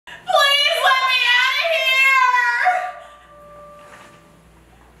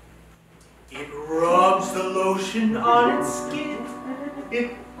lotion on its skin.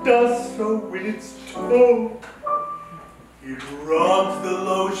 It does so in its toe. It rubs the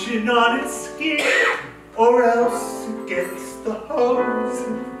lotion on its skin, or else it gets the hose.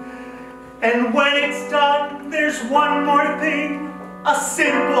 And when it's done, there's one more thing, a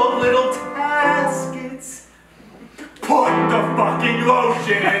simple little task. It's put the fucking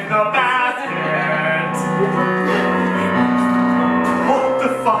lotion in the basket. Put the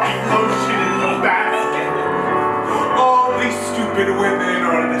fucking lotion in the basket. All these stupid women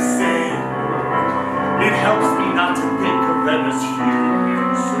are the same. It helps me not to think of them as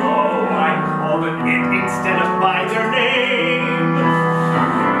human, so I call them it instead of by their name.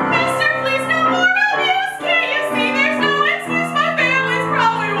 Mister, please no more abuse. Can't you see there's no excuse? My family's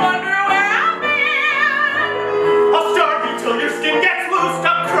probably wondering where I've been. I'll starve you till your skin gets loose.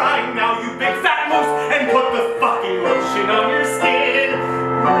 Stop crying now, you big fat moose, and put the fucking lotion on your skin.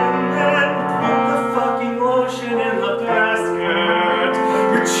 And then put the fucking lotion in the basket.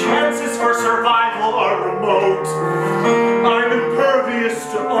 Your chances for survival are remote. I'm impervious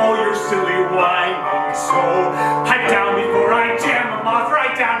to all your silly whining, so pipe down before I jam a moth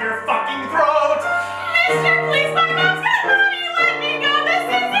right down your fucking throat. Mister, please, my mom's got money. Let me go. This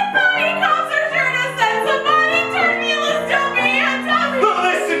isn't funny. Cops are sure to send somebody. Turn me loose, don't be a dummy.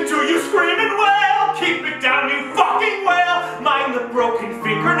 Listen to you scream and wail. Keep it down, you fucking whale. Mind the broken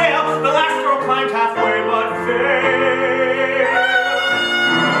fingernail.